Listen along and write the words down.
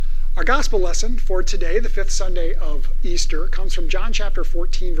Our gospel lesson for today, the fifth Sunday of Easter, comes from John chapter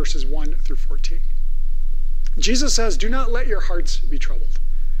 14, verses 1 through 14. Jesus says, "Do not let your hearts be troubled.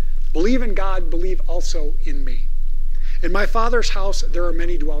 Believe in God, believe also in me. In my Father's house there are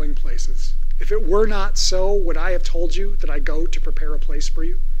many dwelling places. If it were not so, would I have told you that I go to prepare a place for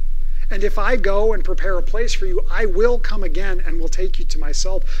you? And if I go and prepare a place for you, I will come again and will take you to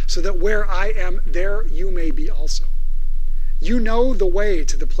myself, so that where I am, there you may be also. You know the way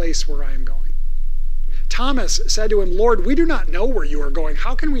to the place where I am going." Thomas said to him, "Lord, we do not know where you are going.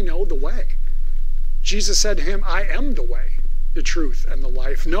 How can we know the way?" Jesus said to him, "I am the way, the truth, and the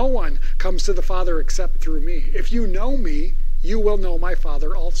life. No one comes to the Father except through me. If you know me, you will know my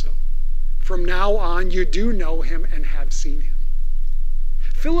Father also. From now on, you do know him and have seen him."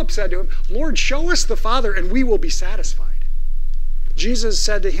 Philip said to him, "Lord, show us the Father, and we will be satisfied." Jesus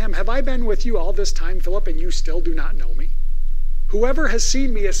said to him, "Have I been with you all this time, Philip, and you still do not know me? Whoever has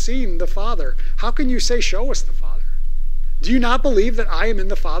seen me has seen the Father. How can you say, 'Show us the Father'? Do you not believe that I am in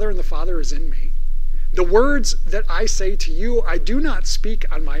the Father and the Father is in me? The words that I say to you, I do not speak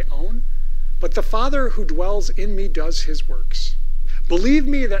on my own, but the Father who dwells in me does his works. Believe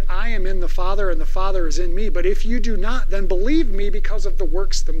me that I am in the Father and the Father is in me, but if you do not, then believe me because of the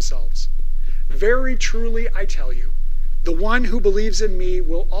works themselves. Very truly I tell you, the one who believes in me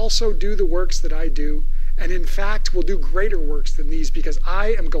will also do the works that I do, and in fact will do greater works than these, because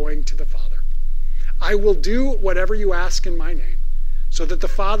I am going to the Father. I will do whatever you ask in my name, so that the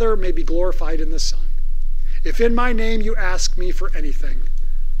Father may be glorified in the Son. If in my name you ask me for anything,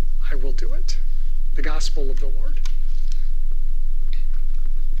 I will do it." The Gospel of the Lord.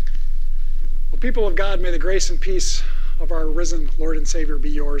 Well, people of God, may the grace and peace of our risen Lord and Savior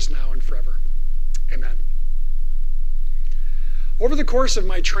be yours now and forever. Amen. Over the course of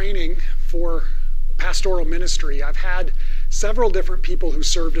my training for pastoral ministry, I've had several different people who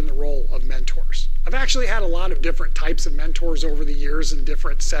served in the role of mentors. I've actually had a lot of different types of mentors over the years in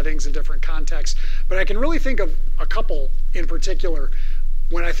different settings and different contexts, but I can really think of a couple in particular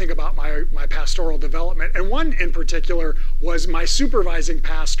when I think about my pastoral development. And one in particular was my supervising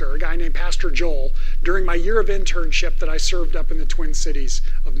pastor, a guy named Pastor Joel, during my year of internship that I served up in the Twin Cities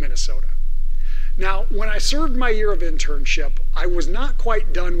of Minnesota. Now, when I served my year of internship, I was not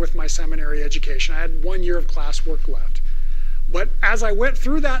quite done with my seminary education. I had 1 year of classwork left. But as I went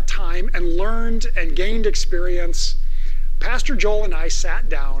through that time and learned and gained experience, Pastor Joel and I sat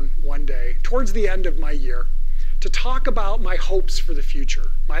down one day towards the end of my year to talk about my hopes for the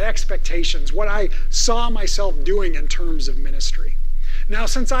future, my expectations, what I saw myself doing in terms of ministry. Now,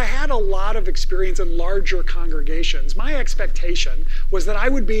 since I had a lot of experience in larger congregations, my expectation was that I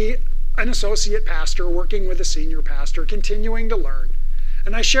would be an associate pastor working with a senior pastor, continuing to learn.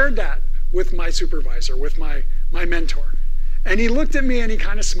 And I shared that with my supervisor, with my mentor. And he looked at me and he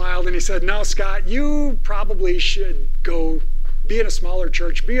kind of smiled and he said, "No, Scott, you probably should go be in a smaller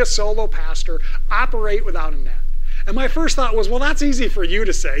church, be a solo pastor, operate without a net." And my first thought was, well, that's easy for you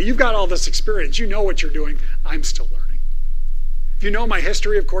to say. You've got all this experience. You know what you're doing. I'm still learning. If you know my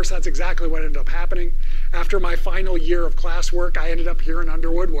history, of course, that's exactly what ended up happening. After my final year of classwork, I ended up here in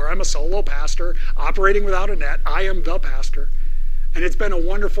Underwood, where I'm a solo pastor, operating without a net. I am the pastor. And it's been a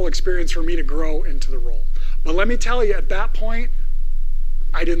wonderful experience for me to grow into the role. But let me tell you, at that point,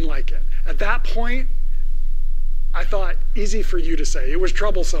 I didn't like it. At that point, I thought, easy for you to say. It was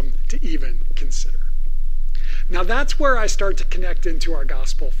troublesome to even consider. Now that's where I start to connect into our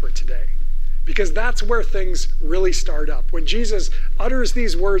gospel for today, because that's where things really start up. When Jesus utters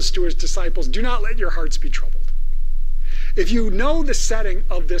these words to his disciples, "Do not let your hearts be troubled." If you know the setting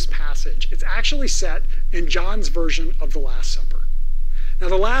of this passage, it's actually set in John's version of the Last Supper. Now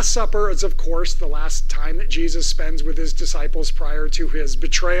the Last Supper is, of course, the last time that Jesus spends with his disciples prior to his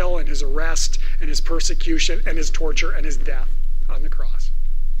betrayal and his arrest and his persecution and his torture and his death on the cross.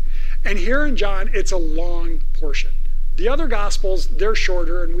 And here in John, it's a long portion. The other Gospels, they're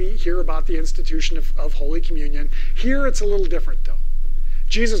shorter, and we hear about the institution of Holy Communion. Here, it's a little different, though.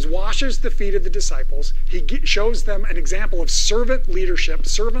 Jesus washes the feet of the disciples. He shows them an example of servant leadership,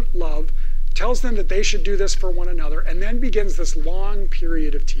 servant love, tells them that they should do this for one another, and then begins this long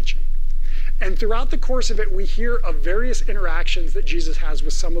period of teaching. And throughout the course of it, we hear of various interactions that Jesus has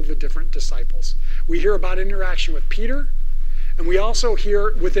with some of the different disciples. We hear about interaction with Peter, and we also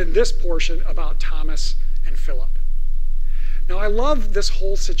hear within this portion about Thomas and Philip. Now, I love this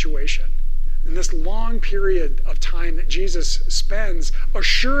whole situation and this long period of time that Jesus spends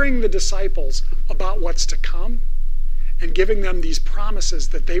assuring the disciples about what's to come and giving them these promises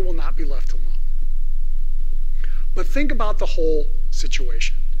that they will not be left alone. But think about the whole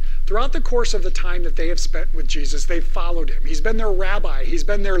situation. Throughout the course of the time that they have spent with Jesus, they've followed him. He's been their rabbi. He's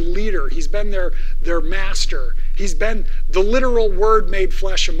been their leader. He's been their master. He's been the literal word made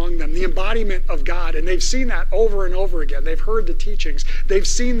flesh among them, the embodiment of God. And they've seen that over and over again. They've heard the teachings. They've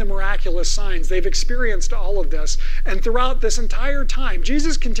seen the miraculous signs. They've experienced all of this. And throughout this entire time,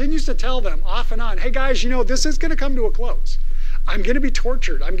 Jesus continues to tell them off and on, hey guys, this is going to come to a close. I'm going to be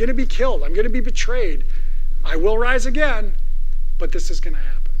tortured. I'm going to be killed. I'm going to be betrayed. I will rise again, but this is going to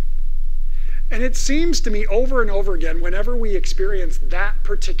happen. And it seems to me over and over again, whenever we experience that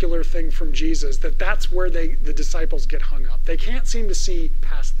particular thing from Jesus, that's where the disciples get hung up. They can't seem to see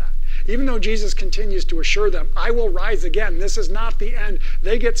past that. Even though Jesus continues to assure them, I will rise again, this is not the end,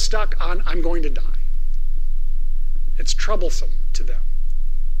 they get stuck on, I'm going to die. It's troublesome to them.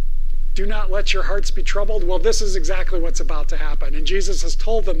 Do not let your hearts be troubled. Well, this is exactly what's about to happen. And Jesus has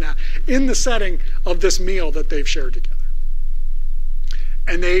told them that in the setting of this meal that they've shared together.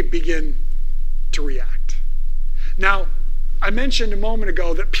 And they begin to react. Now, I mentioned a moment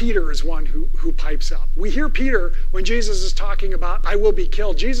ago that Peter is one who pipes up. We hear Peter when Jesus is talking about, I will be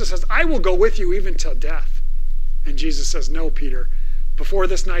killed. Jesus says, I will go with you even till death. And Jesus says, no, Peter, before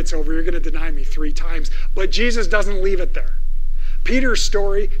this night's over, you're going to deny me 3 times. But Jesus doesn't leave it there. Peter's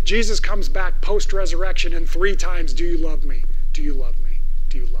story, Jesus comes back post-resurrection and 3 times, do you love me? Do you love me?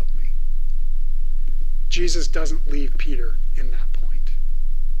 Do you love me? Jesus doesn't leave Peter in that point.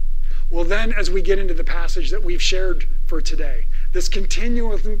 Well, then, as we get into the passage that we've shared for today, this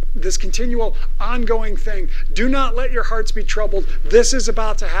continual ongoing thing, do not let your hearts be troubled. This is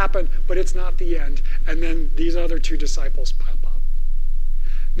about to happen, but it's not the end. And then these other 2 disciples pop up.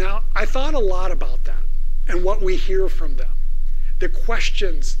 Now, I thought a lot about that and what we hear from them. The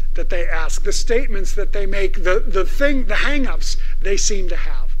questions that they ask, the statements that they make, the hang-ups they seem to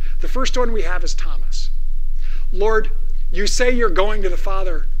have. The first one we have is Thomas. Lord, you say you're going to the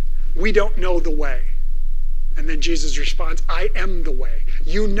Father. We don't know the way. And then Jesus responds, I am the way.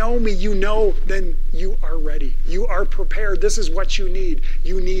 You know me, then you are ready. You are prepared. This is what you need.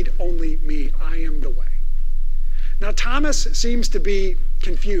 You need only me. I am the way. Now, Thomas seems to be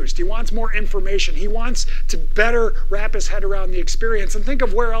confused. He wants more information. He wants to better wrap his head around the experience. And think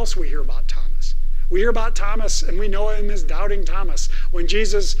of where else we hear about Thomas. We hear about Thomas, and we know him as Doubting Thomas. When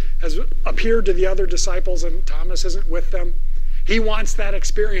Jesus has appeared to the other disciples and Thomas isn't with them, he wants that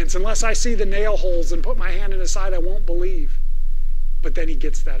experience. Unless I see the nail holes and put my hand in his side, I won't believe. But then he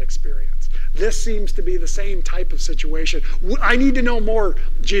gets that experience. This seems to be the same type of situation. I need to know more,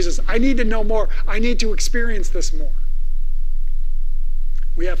 Jesus. I need to know more. I need to experience this more.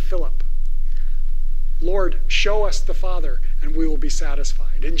 We have Philip. Lord, show us the Father, and we will be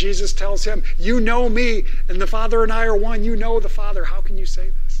satisfied. And Jesus tells him, you know me, and the Father and I are one. You know the Father. How can you say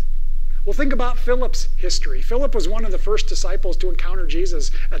this? Well, think about Philip's history. Philip was one of the first disciples to encounter Jesus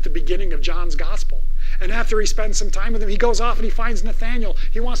at the beginning of John's gospel. And after he spends some time with him, he goes off and he finds Nathanael.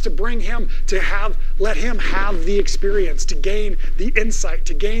 He wants to bring him to let him have the experience, to gain the insight,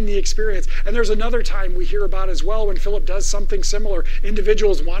 to gain the experience. And there's another time we hear about as well when Philip does something similar.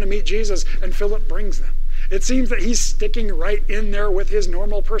 Individuals want to meet Jesus, and Philip brings them. It seems that he's sticking right in there with his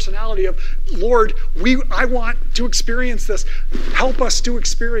normal personality of, Lord, I want to experience this. Help us to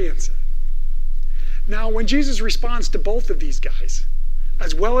experience it. Now, when Jesus responds to both of these guys,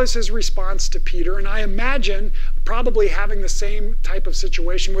 as well as his response to Peter, and I imagine probably having the same type of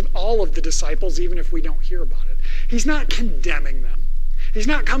situation with all of the disciples, even if we don't hear about it, he's not condemning them. He's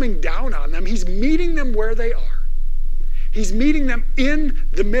not coming down on them. He's meeting them where they are. He's meeting them in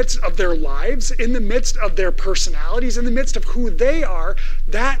the midst of their lives, in the midst of their personalities, in the midst of who they are.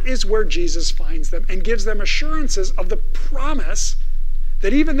 That is where Jesus finds them and gives them assurances of the promise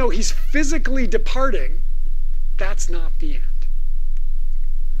that even though he's physically departing, that's not the end.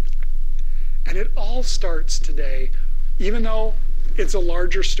 And it all starts today, even though it's a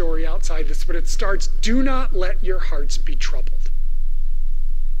larger story outside this, but it starts, do not let your hearts be troubled.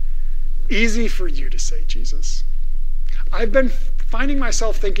 Easy for you to say, Jesus. I've been finding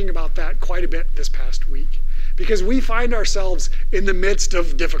myself thinking about that quite a bit this past week, because we find ourselves in the midst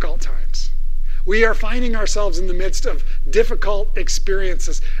of difficult times. We are finding ourselves in the midst of difficult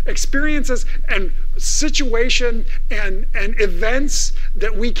experiences and situation and events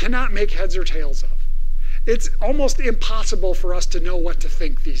that we cannot make heads or tails of. It's almost impossible for us to know what to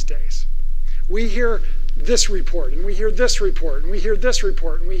think these days. We hear this report, and we hear this report, and we hear this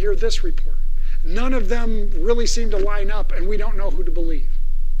report, and we hear this report. None of them really seem to line up, and we don't know who to believe.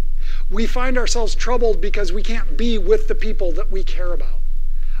 We find ourselves troubled because we can't be with the people that we care about.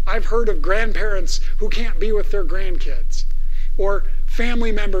 I've heard of grandparents who can't be with their grandkids, or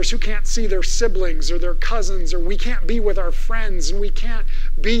family members who can't see their siblings or their cousins, or we can't be with our friends, and we can't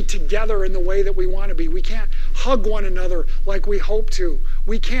be together in the way that we want to be. We can't hug one another like we hope to.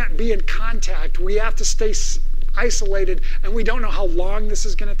 We can't be in contact. We have to stay isolated, and we don't know how long this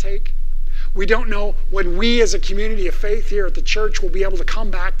is going to take. We don't know when we as a community of faith here at the church will be able to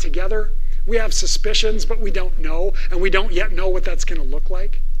come back together. We have suspicions, but we don't know, and we don't yet know what that's going to look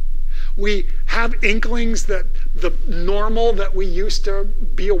like. We have inklings that the normal that we used to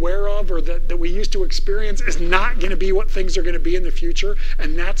be aware of or that we used to experience is not going to be what things are going to be in the future,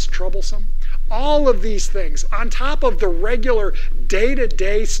 and that's troublesome. All of these things, on top of the regular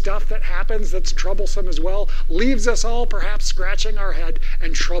day-to-day stuff that happens that's troublesome as well, leaves us all perhaps scratching our head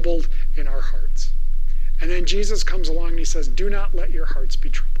and troubled in our hearts. And then Jesus comes along and he says, do not let your hearts be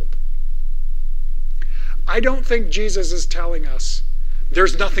troubled. I don't think Jesus is telling us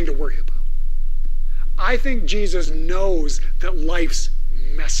there's nothing to worry about. I think Jesus knows that life's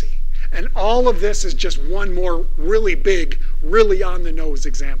messy. And all of this is just one more really big, really on-the-nose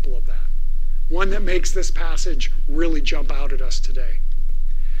example of that. One that makes this passage really jump out at us today.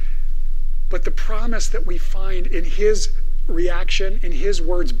 But the promise that we find in his reaction, in his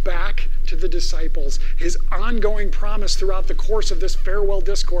words back to the disciples, his ongoing promise throughout the course of this farewell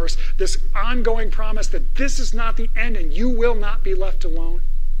discourse, this ongoing promise that this is not the end and you will not be left alone,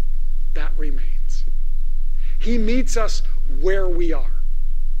 that remains. He meets us where we are.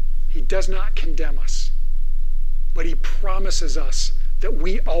 He does not condemn us, but he promises us that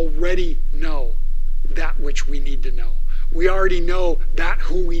we already know that which we need to know. We already know that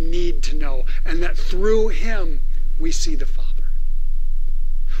who we need to know, and that through him we see the Father.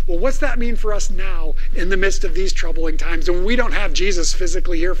 Well, what's that mean for us now in the midst of these troubling times? And when we don't have Jesus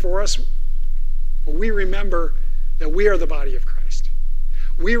physically here for us, well, we remember that we are the body of Christ.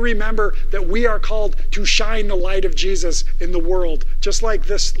 We remember that we are called to shine the light of Jesus in the world, just like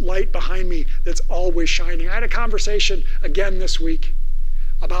this light behind me that's always shining. I had a conversation again this week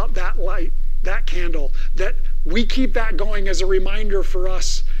about that light, that candle, that we keep that going as a reminder for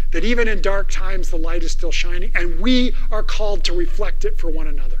us that even in dark times the light is still shining, and we are called to reflect it for one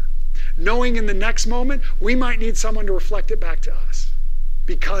another. Knowing in the next moment we might need someone to reflect it back to us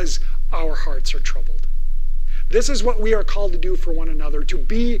because our hearts are troubled. This is what we are called to do for one another, to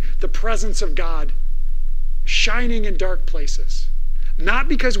be the presence of God shining in dark places. Not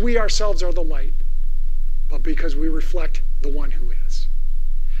because we ourselves are the light, but because we reflect the one who is.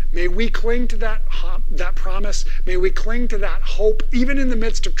 May we cling to that promise. May we cling to that hope, even in the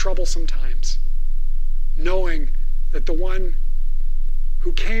midst of troublesome times, knowing that the one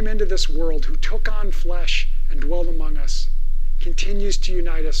who came into this world, who took on flesh and dwelled among us, continues to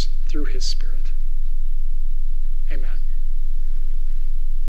unite us through his Spirit. Amen.